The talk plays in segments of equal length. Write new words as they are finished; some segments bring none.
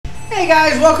Hey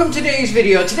guys, welcome to today's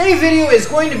video. Today's video is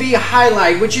going to be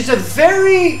Hydlide, which is a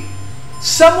very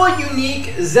somewhat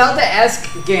unique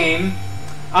Zelda-esque game.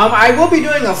 I will be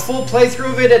doing a full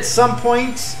playthrough of it at some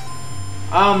point,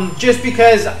 just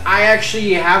because I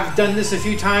actually have done this a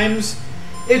few times.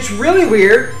 It's really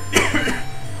weird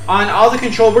on all the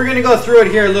control. We're going to go through it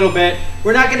here a little bit.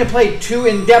 We're not going to play too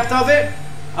in-depth of it,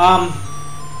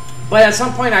 but at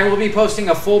some point I will be posting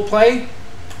a full play.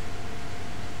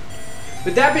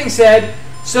 With that being said,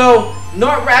 so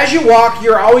as you walk,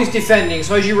 you're always defending.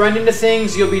 So as you run into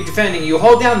things, you'll be defending. You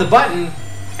hold down the button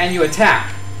and you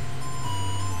attack.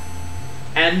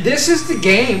 And this is the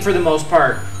game for the most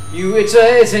part.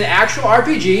 It's an actual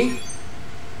RPG.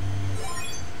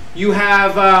 You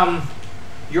have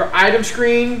your item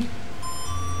screen.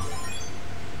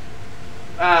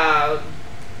 What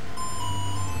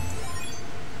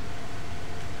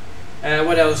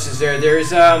else is there?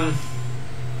 There's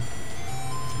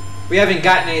we haven't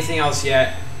gotten anything else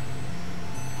yet.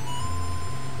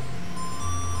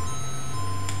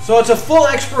 So it's a full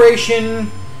exploration.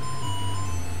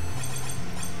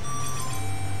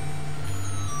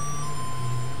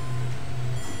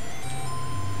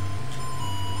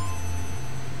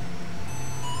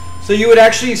 So you would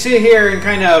actually sit here and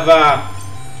kind of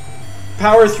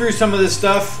power through some of this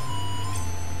stuff.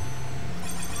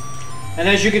 And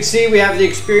as you can see, we have the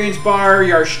experience bar,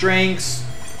 our strengths.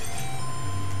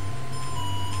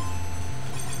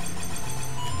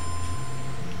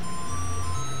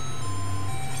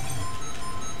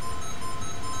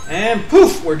 And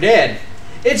poof, we're dead.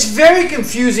 It's very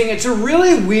confusing. It's a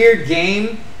really weird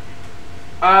game.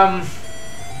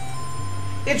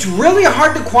 It's really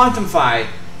hard to quantify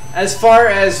as far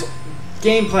as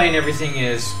gameplay and everything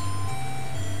is.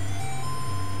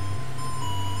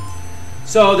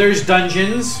 So there's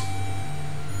dungeons.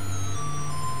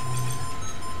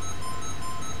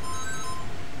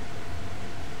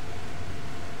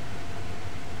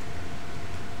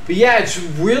 But yeah, it's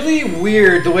really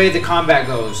weird the way the combat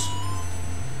goes.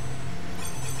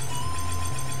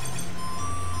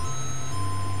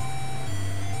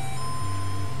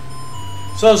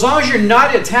 So as long as you're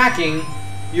not attacking,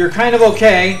 you're kind of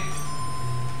okay.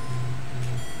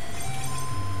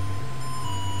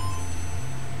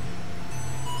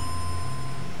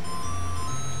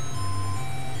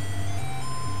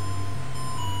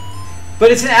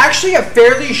 But it's actually a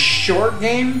fairly short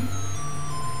game.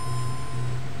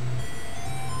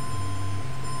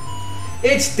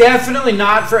 It's definitely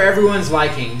not for everyone's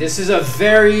liking. This is a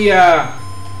very, I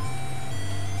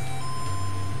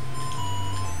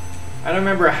don't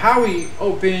remember how we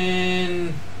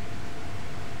open.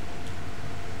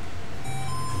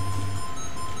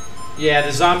 Yeah,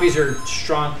 the zombies are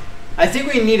strong. I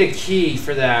think we need a key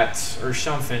for that or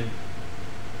something.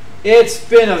 It's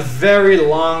been a very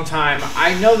long time.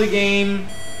 I know the game,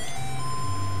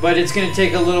 but it's going to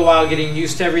take a little while getting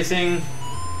used to everything.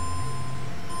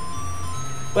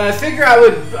 But I figure I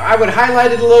would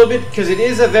highlight it a little bit because it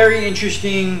is a very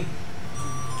interesting,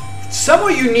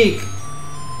 somewhat unique.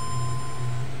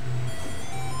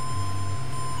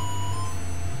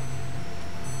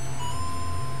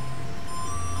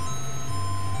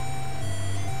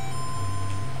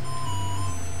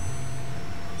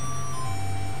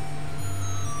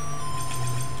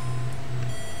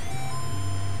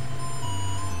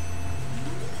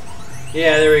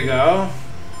 Yeah, there we go.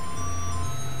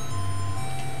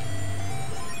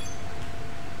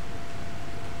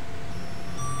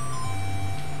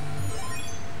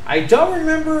 I don't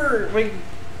remember, like,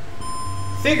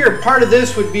 figure part of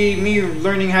this would be me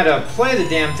learning how to play the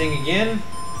damn thing again.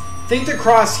 I think the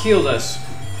cross healed us.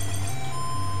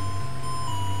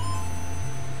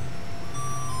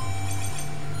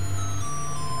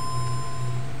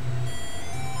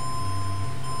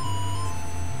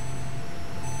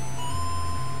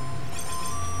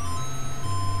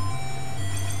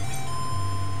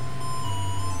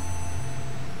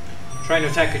 Trying to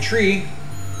attack a tree.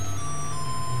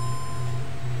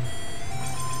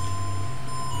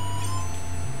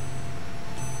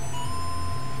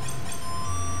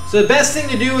 So the best thing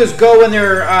to do is go when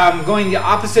they're going the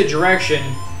opposite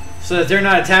direction so that they're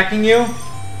not attacking you.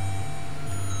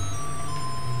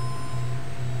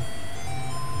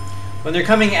 When they're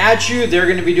coming at you, they're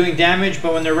going to be doing damage,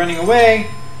 but when they're running away,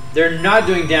 they're not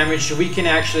doing damage, so we can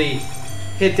actually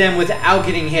hit them without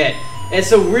getting hit.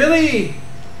 It's a really...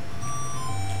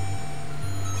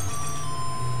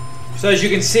 So as you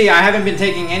can see, I haven't been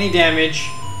taking any damage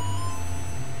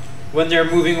when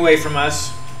they're moving away from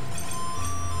us.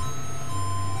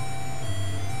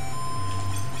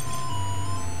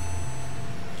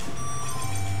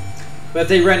 But if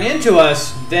they run into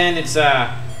us, then it's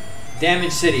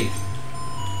Damaged city.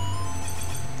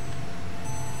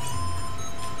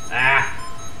 Ah.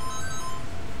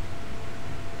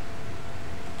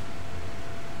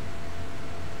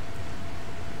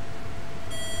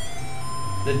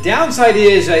 The downside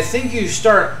is, I think you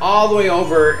start all the way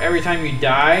over every time you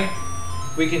die.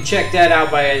 We can check that out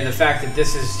by the fact that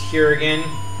this is here again.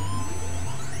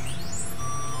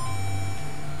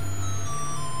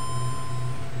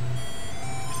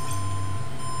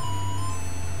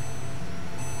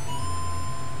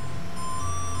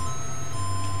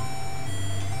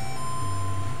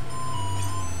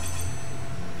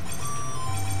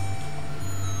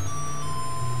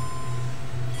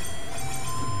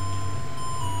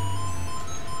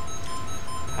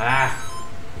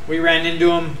 We ran into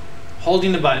him,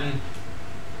 holding the button.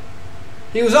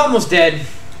 He was almost dead.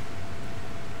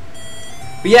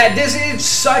 But yeah, this is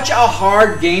such a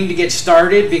hard game to get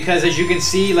started because, as you can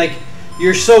see, like,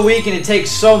 you're so weak and it takes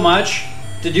so much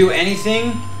to do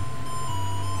anything.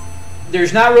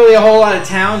 There's not really a whole lot of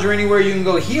towns or anywhere you can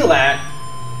go heal at.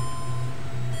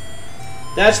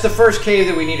 That's the first cave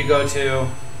that we need to go to.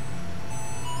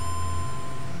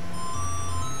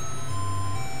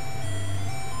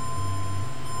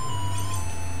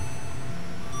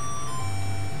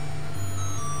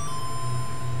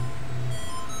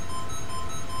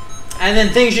 And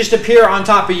then things just appear on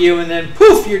top of you, and then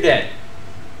poof, you're dead.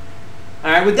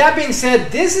 Alright, with that being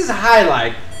said, this is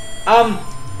Hydlide.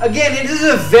 Again, it is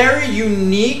a very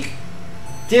unique,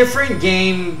 different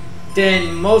game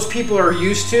than most people are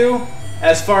used to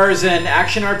as far as an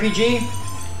action RPG.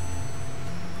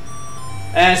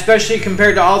 And especially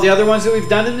compared to all the other ones that we've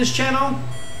done in this channel.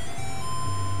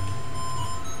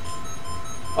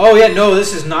 Oh yeah, no,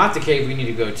 this is not the cave we need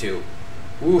to go to.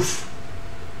 Oof.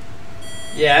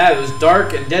 Yeah, it was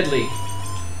dark and deadly.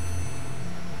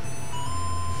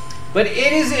 But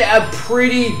it is a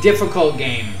pretty difficult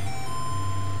game.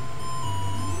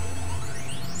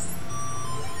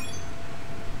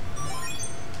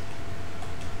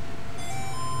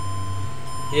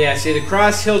 Yeah, see, the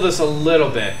cross healed us a little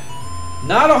bit.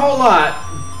 Not a whole lot,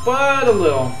 but a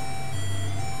little.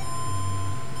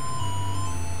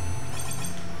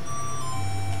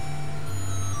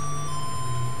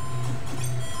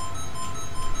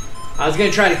 I was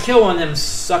going to try to kill one of them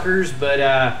suckers,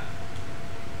 but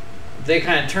they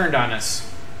kind of turned on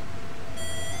us.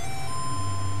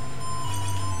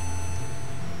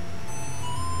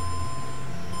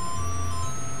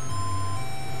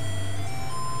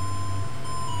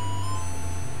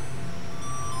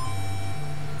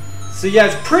 So yeah,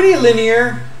 it's pretty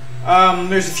linear.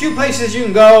 There's a few places you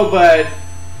can go, but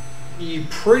you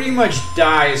pretty much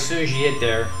die as soon as you hit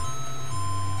there.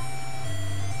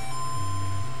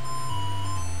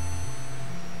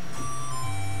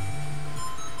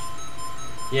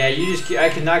 Yeah, I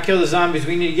cannot kill the zombies.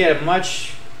 We need to get a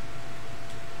much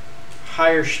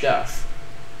higher stuff.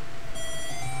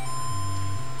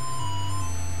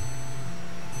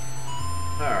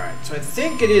 Alright, so I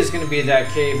think it is going to be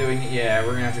that cave that we need. Yeah,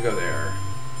 we're going to have to go there.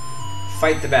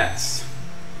 Fight the bats.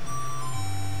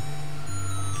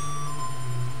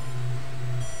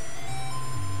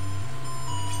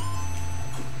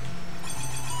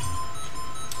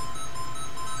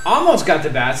 Almost got the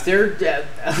bats. They're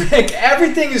like,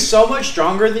 everything is so much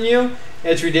stronger than you.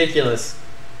 It's ridiculous.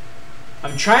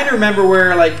 I'm trying to remember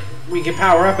where, like, we can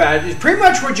power up at. It's pretty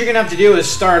much what you're gonna have to do is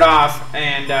start off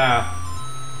and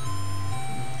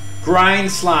grind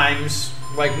slimes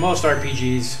like most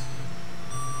RPGs.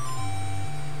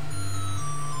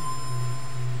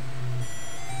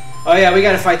 Oh yeah, we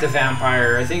gotta fight the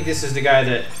vampire. I think this is the guy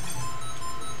that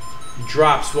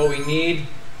drops what we need.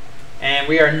 And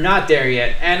we are not there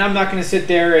yet. And I'm not going to sit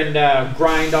there and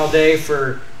grind all day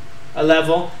for a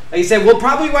level. Like I said, we'll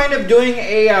probably wind up doing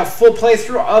a full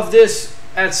playthrough of this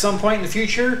at some point in the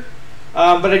future.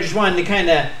 But I just wanted to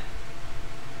kind of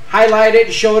highlight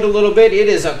it, show it a little bit. It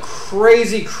is a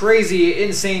crazy, crazy,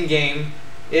 insane game.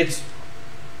 It's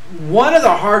one of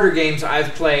the harder games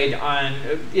I've played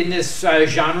in this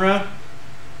genre.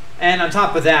 And on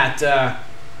top of that,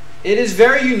 it is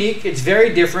very unique. It's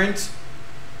very different.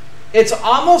 It's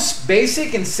almost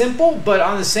basic and simple, but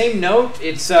on the same note,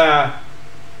 it's a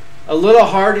little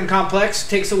hard and complex. It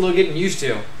takes a little getting used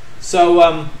to.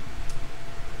 So,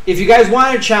 if you guys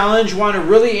want a challenge, want a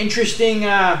really interesting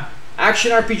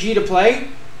action RPG to play,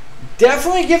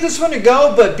 definitely give this one a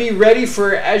go, but be ready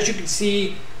for, as you can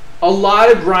see, a lot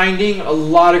of grinding,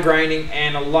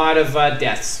 and a lot of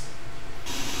deaths.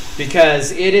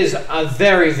 Because it is a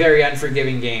very, very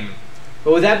unforgiving game.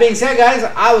 But with that being said, guys,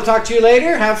 I will talk to you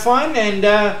later. Have fun, and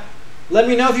let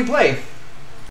me know if you play.